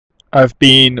I've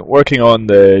been working on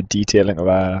the detailing of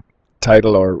a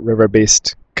tidal or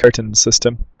river-based curtain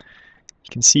system. You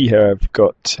can see here I've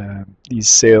got these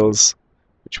sails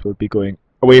which will be going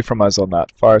away from us on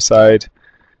that far side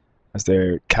as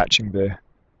they're catching their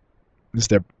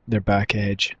back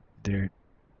edge. They're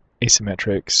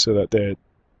asymmetric so that they're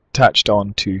attached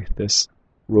onto this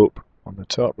rope on the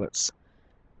top. Let's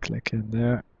click in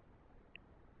there.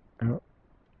 Oh,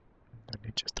 I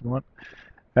need just one.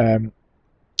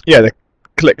 Yeah, they're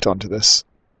clicked onto this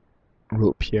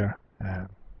rope here.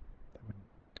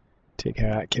 Take how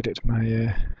accurate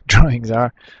my drawings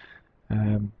are.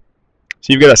 So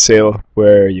you've got a sail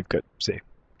where you've got, say,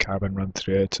 carbon run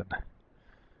through it,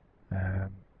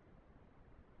 and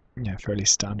yeah, fairly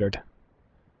standard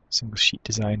single sheet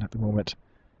design at the moment.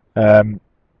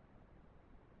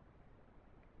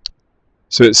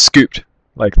 So it's scooped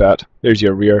like that. There's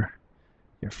your rear,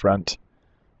 your front,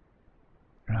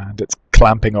 and it's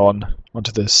clamping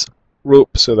onto this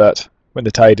rope so that when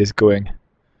the tide is going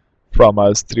from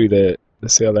us through the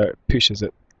sail there, it pushes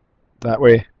it that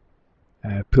way,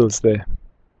 pulls the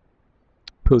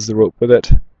rope with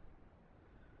it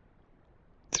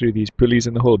through these pulleys,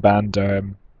 and the whole band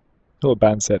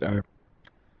set are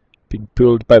being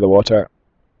pulled by the water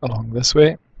along this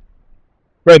way,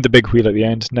 round the big wheel at the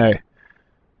end. Now,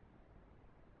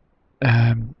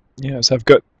 so I've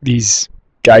got these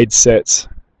guide sets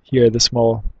here, the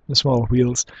small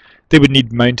wheels. They would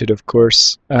need mounted, of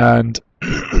course, and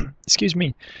excuse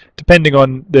me, depending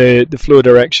on the flow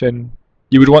direction,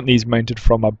 you would want these mounted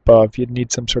from above. You'd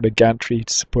need some sort of gantry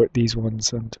to support these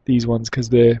ones and these ones, because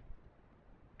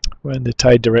when the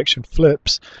tide direction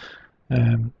flips,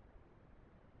 the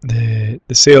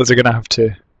sails are going to have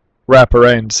to wrap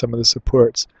around some of the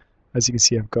supports. As you can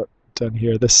see, I've got down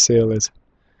here, this sail is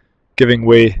giving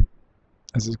way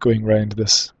as it's going round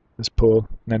this pole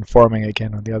and then forming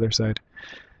again on the other side.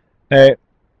 Now,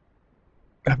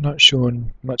 I've not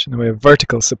shown much in the way of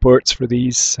vertical supports for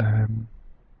these,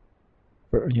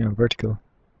 vertical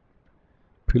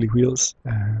pulley wheels,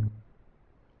 and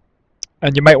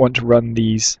you might want to run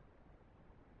the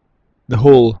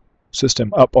whole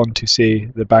system up onto, say,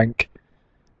 the bank,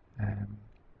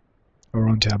 or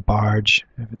onto a barge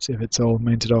if it's all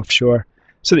mounted offshore,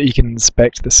 so that you can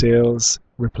inspect the sails,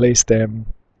 replace them,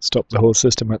 stop the whole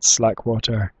system at slack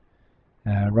water,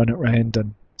 run it round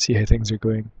and see how things are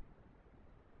going.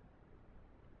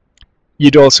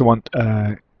 You'd also want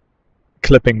a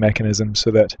clipping mechanism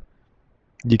so that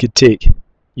you could take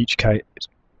each kite,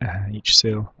 each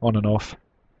sail on and off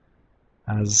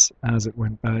as it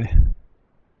went by.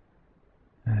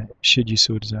 Should you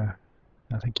so desire,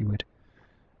 I think you would.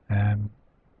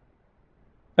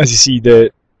 As you see,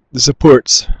 the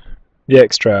supports, the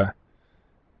extra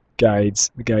guides,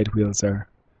 the guide wheels are,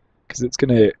 because it's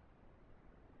going to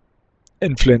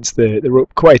influence the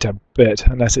rope quite a bit,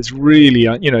 unless it's really,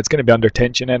 it's going to be under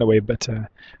tension anyway, but and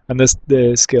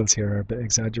the scales here are a bit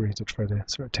exaggerated for the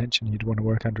sort of tension you'd want to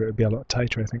work under. It would be a lot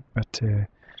tighter, I think, but I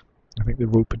think the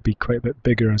rope would be quite a bit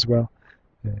bigger as well,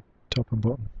 the top and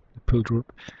bottom, the pulled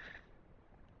rope.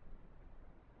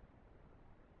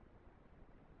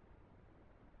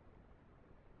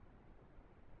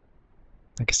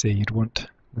 Like I say, you'd want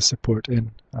the support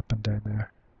in, up and down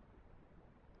there,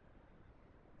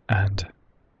 and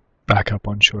back up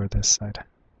on shore this side.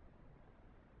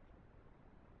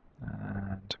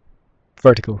 And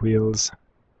vertical wheels,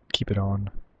 keep it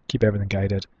on, keep everything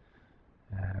guided.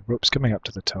 Ropes coming up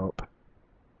to the top,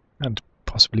 and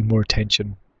possibly more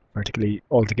tension vertically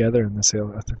altogether in the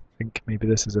sail. I think maybe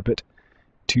this is a bit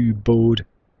too bowed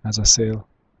as a sail.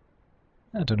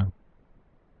 I don't know.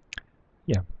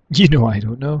 Yeah, I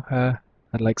don't know.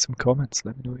 I'd like some comments.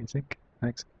 Let me know what you think.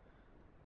 Thanks.